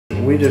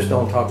we just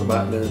don't talk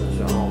about business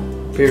at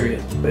home, period.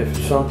 If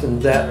it's something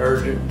that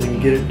urgent, then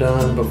get it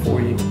done before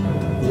you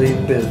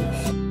leave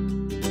business.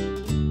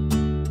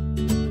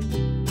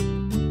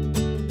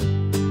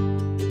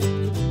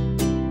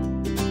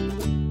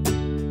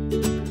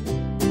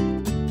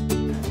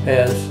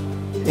 As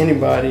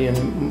anybody,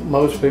 and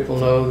most people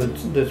know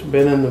that's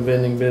been in the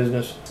vending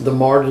business, the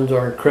margins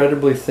are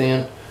incredibly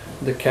thin,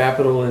 the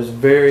capital is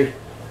very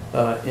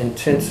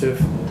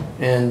intensive,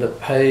 and the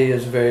pay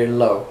is very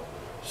low.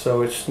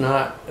 So it's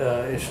not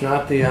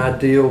the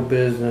ideal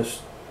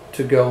business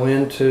to go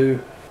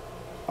into.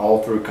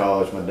 All through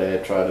college, my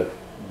dad tried to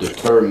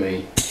deter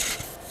me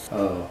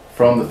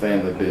from the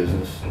family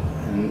business,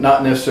 and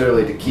not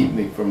necessarily to keep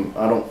me from,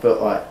 I don't feel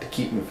like to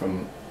keep me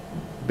from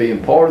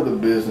being part of the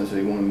business.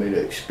 He wanted me to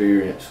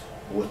experience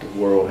what the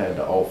world had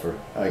to offer,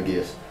 I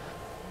guess.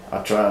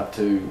 I tried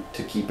to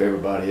keep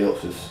everybody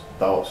else's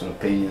thoughts and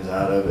opinions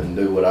out of it and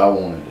do what I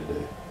wanted to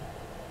do.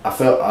 I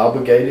felt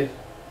obligated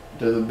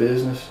to the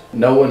business,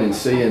 knowing and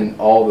seeing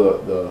all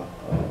the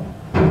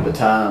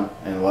time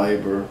and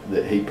labor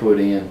that he put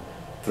in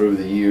through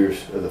the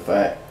years of the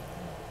fact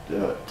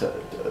to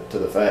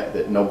the fact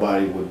that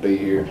nobody would be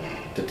here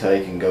to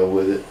take and go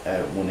with it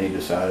when he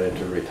decided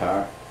to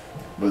retire.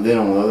 But then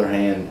on the other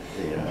hand,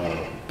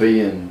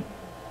 being,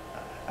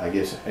 I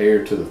guess,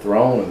 heir to the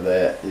throne of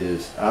that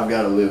is, I've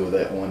got to live with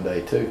that one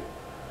day too.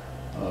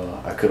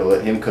 I could have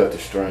let him cut the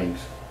strings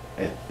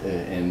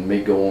and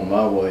me go on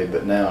my way,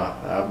 but now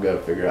I've got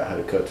to figure out how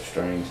to cut the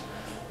strings,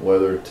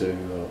 whether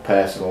to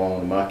pass it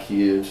along to my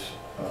kids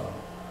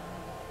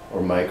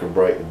or make or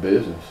break the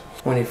business.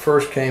 When he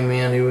first came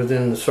in, he was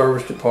in the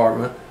service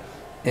department,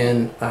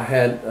 and I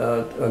had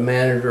a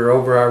manager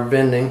over our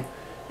vending,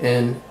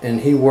 and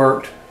he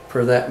worked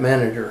for that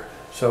manager,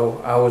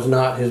 so I was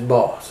not his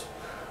boss,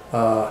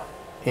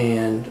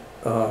 and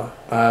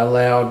I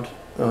allowed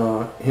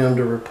him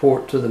to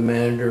report to the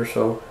manager,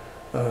 so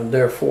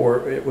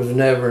therefore it was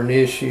never an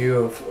issue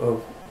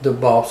of the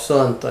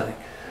boss-son thing.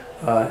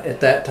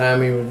 At that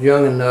time he was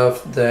young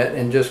enough that,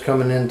 and just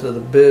coming into the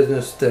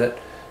business, that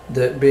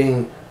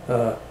being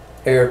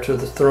heir to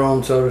the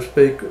throne, so to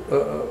speak,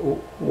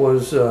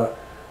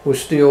 was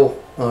still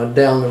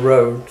down the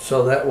road,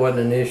 so that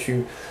wasn't an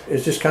issue.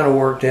 It's just kind of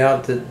worked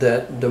out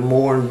that the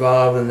more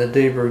involved and the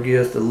deeper it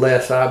gets, the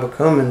less I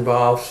become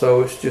involved,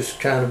 so it's just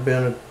kind of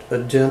been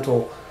a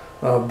gentle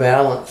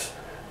balance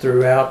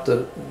throughout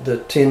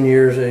the 10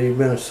 years that he's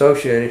been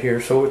associated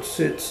here, so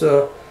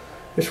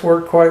it's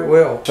worked quite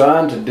well.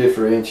 Trying to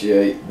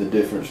differentiate the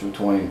difference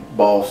between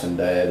boss and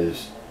dad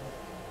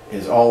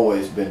has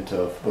always been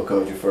tough,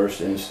 because your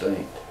first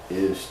instinct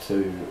is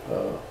to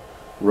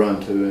run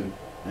to him,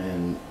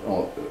 and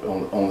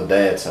on the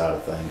dad side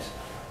of things.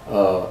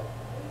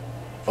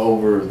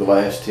 Over the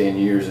last 10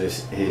 years, it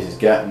has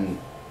gotten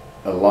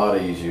a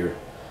lot easier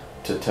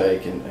to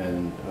take,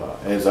 and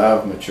as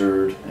I've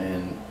matured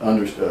and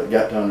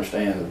got to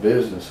understand the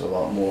business a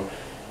lot more,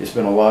 it's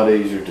been a lot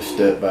easier to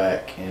step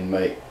back and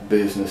make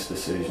business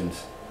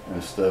decisions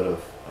instead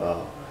of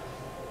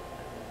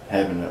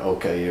having to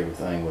okay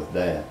everything with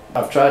dad.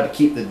 I've tried to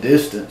keep the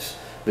distance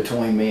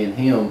between me and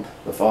him,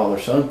 the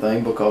father-son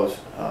thing, because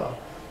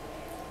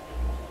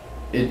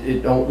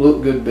it don't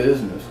look good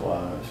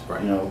business-wise,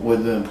 right.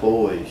 With the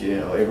employees.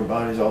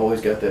 Everybody's always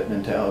got that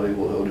mentality,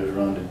 well, he'll just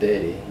run to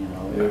daddy,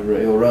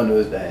 he'll run to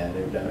his dad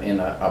every time. And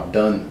I've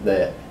done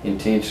that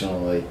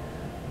intentionally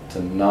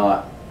to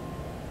not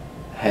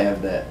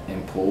have that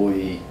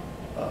employee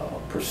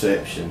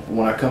perception.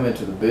 When I come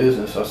into the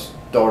business, I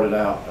started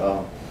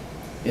out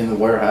in the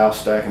warehouse,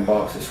 stacking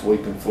boxes,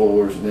 sweeping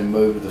floors, and then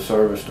moved to the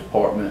service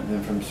department, and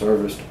then from the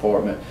service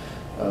department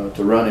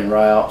to running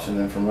routes, and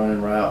then from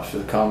running routes to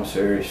the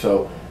commissary.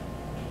 So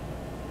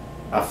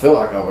I feel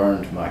like I've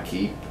earned my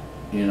keep,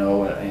 and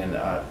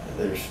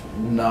there's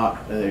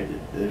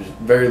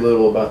very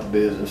little about the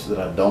business that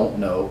I don't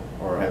know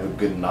or have a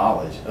good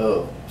knowledge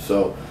of.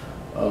 So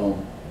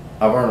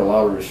I've earned a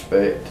lot of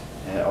respect,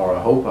 or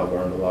I hope I've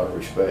earned a lot of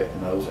respect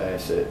in those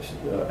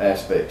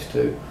aspects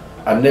too.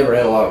 I've never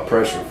had a lot of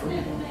pressure from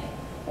him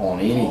on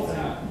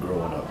anything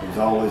growing up. He's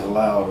always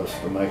allowed us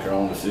to make our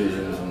own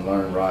decisions and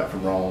learn right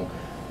from wrong,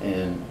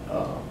 and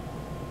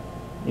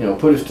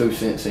put his 2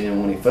 cents in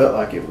when he felt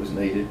like it was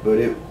needed. But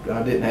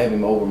I didn't have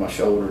him over my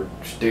shoulder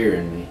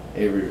steering me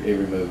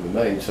every move we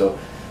made. So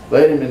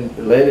letting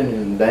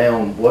him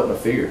down wasn't a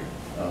fear.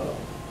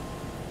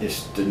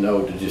 It's to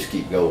know to just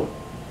keep going.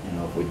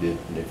 If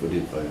we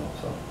did fail.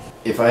 So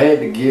if I had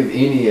to give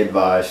any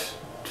advice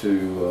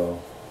to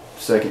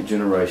second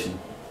generation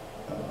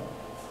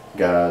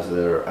guys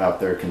that are out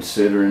there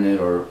considering it,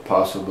 or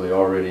possibly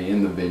already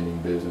in the vending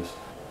business,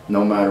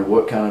 no matter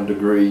what kind of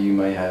degree you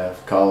may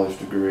have, college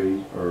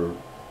degree, or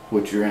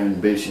what your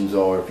ambitions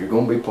are, if you're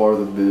going to be part of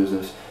the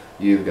business,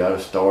 you've got to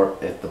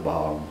start at the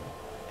bottom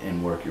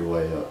and work your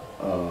way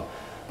up.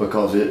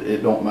 Because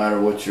it don't matter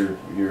what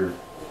your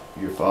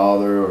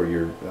father or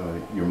your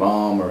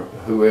mom or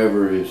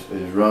whoever is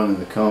running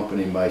the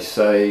company may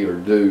say or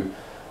do.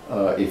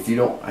 If you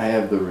don't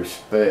have the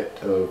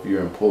respect of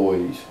your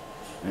employees,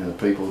 and the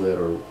people that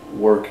are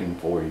working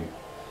for you,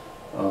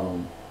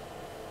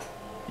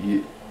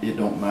 it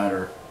don't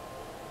matter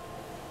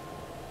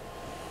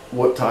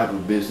what type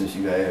of business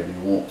you have,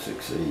 you won't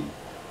succeed.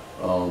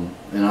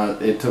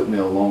 It took me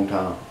a long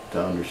time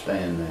to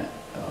understand that.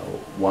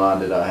 Why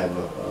did I have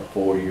a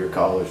 4-year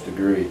college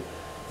degree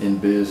in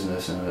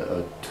business and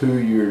a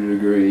 2-year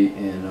degree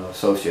in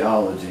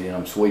sociology, and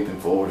I'm sweeping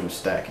floors and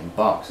stacking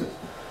boxes?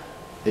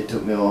 It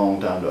took me a long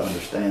time to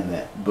understand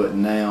that, but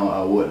now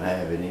I wouldn't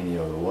have it any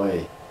other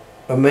way.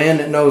 A man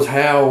that knows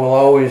how will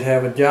always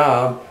have a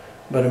job,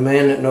 but a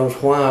man that knows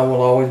why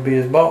will always be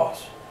his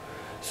boss.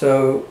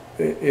 So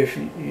if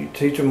you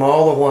teach them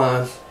all the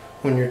whys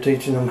when you're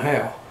teaching them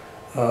how,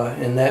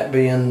 and that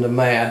being the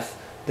math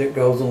that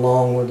goes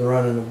along with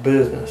running a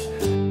business.